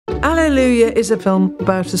Allelujah is a film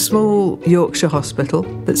about a small Yorkshire hospital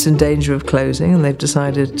that's in danger of closing, and they've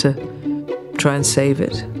decided to try and save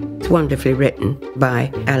it. It's wonderfully written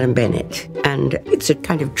by Bennett, and it's a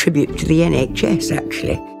kind of tribute to the NHS,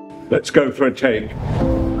 actually. Let's go for a take.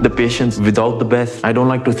 The patients without the breath, I don't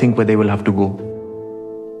like to think where they will have to go.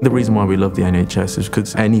 The reason why we love the NHS is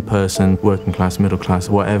because any person, working class, middle class,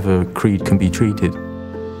 whatever creed, can be treated.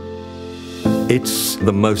 It's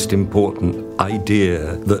the most important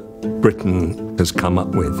idea that Britain has come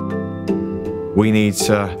up with. We need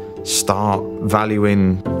to start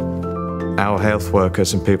valuing our health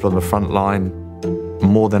workers and people on the front line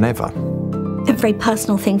more than ever. A very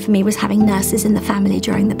personal thing for me was having nurses in the family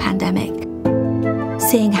during the pandemic.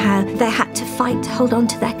 Seeing how they had to fight to hold on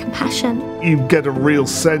to their compassion. You get a real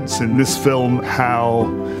sense in this film how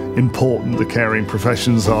important the caring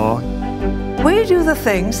professions are. We do the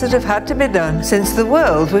things that have had to be done since the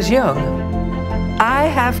world was young. I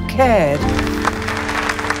have cared.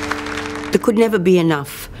 There could never be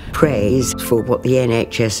enough praise for what the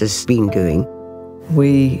NHS has been doing.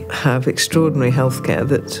 We have extraordinary healthcare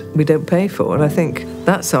that we don't pay for, and I think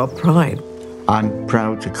that's our pride. I'm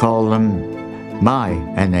proud to call them my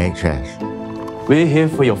NHS. We're here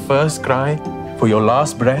for your first cry, for your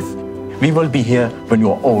last breath. We will be here when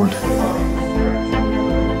you're old.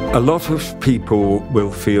 A lot of people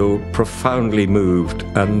will feel profoundly moved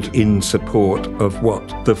and in support of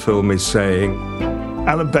what the film is saying.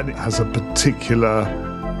 Bennett has a particular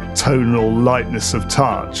tonal lightness of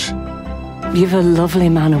touch. You've a lovely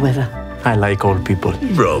manner with her. I like old people.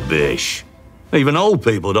 Rubbish. Even old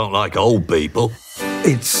people don't like old people.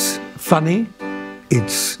 It's funny,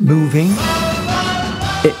 it's moving.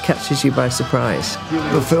 It catches you by surprise.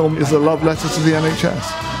 The film is a love letter to the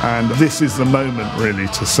NHS, and this is the moment really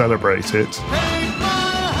to celebrate it.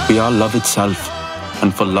 We are love itself,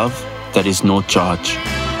 and for love there is no charge.